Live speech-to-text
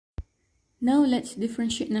Now let's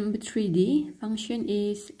differentiate number 3D. Function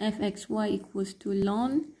is fxy equals to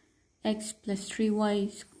ln x plus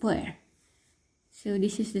 3y square. So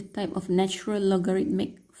this is the type of natural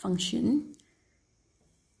logarithmic function.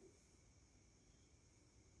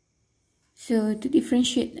 So to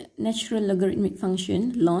differentiate natural logarithmic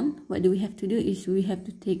function, ln, what do we have to do is we have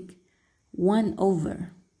to take 1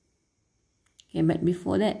 over. Okay, but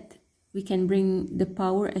before that, we can bring the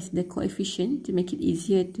power as the coefficient to make it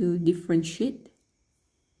easier to differentiate.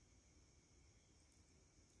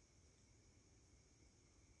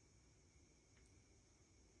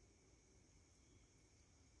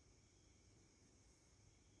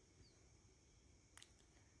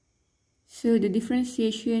 So the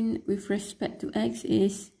differentiation with respect to x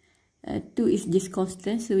is 2 is just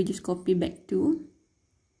constant, so we just copy back 2.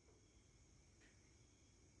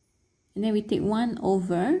 And then we take 1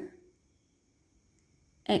 over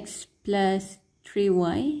x plus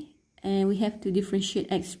 3y, and we have to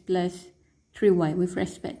differentiate x plus 3y with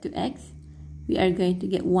respect to x. We are going to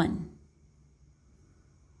get 1.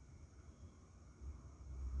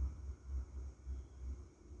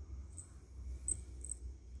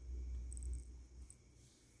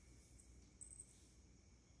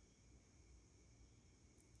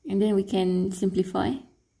 And then we can simplify.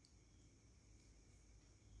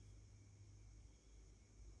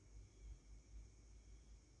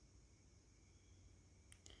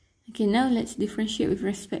 Okay, now let's differentiate with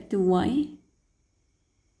respect to y.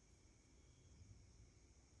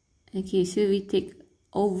 Okay, so we take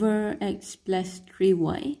over x plus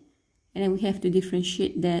 3y, and then we have to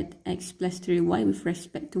differentiate that x plus 3y with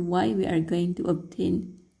respect to y. We are going to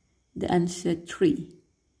obtain the answer 3.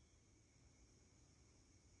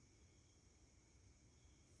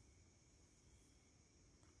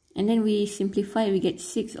 And then we simplify, we get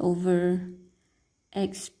 6 over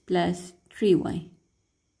x plus 3y.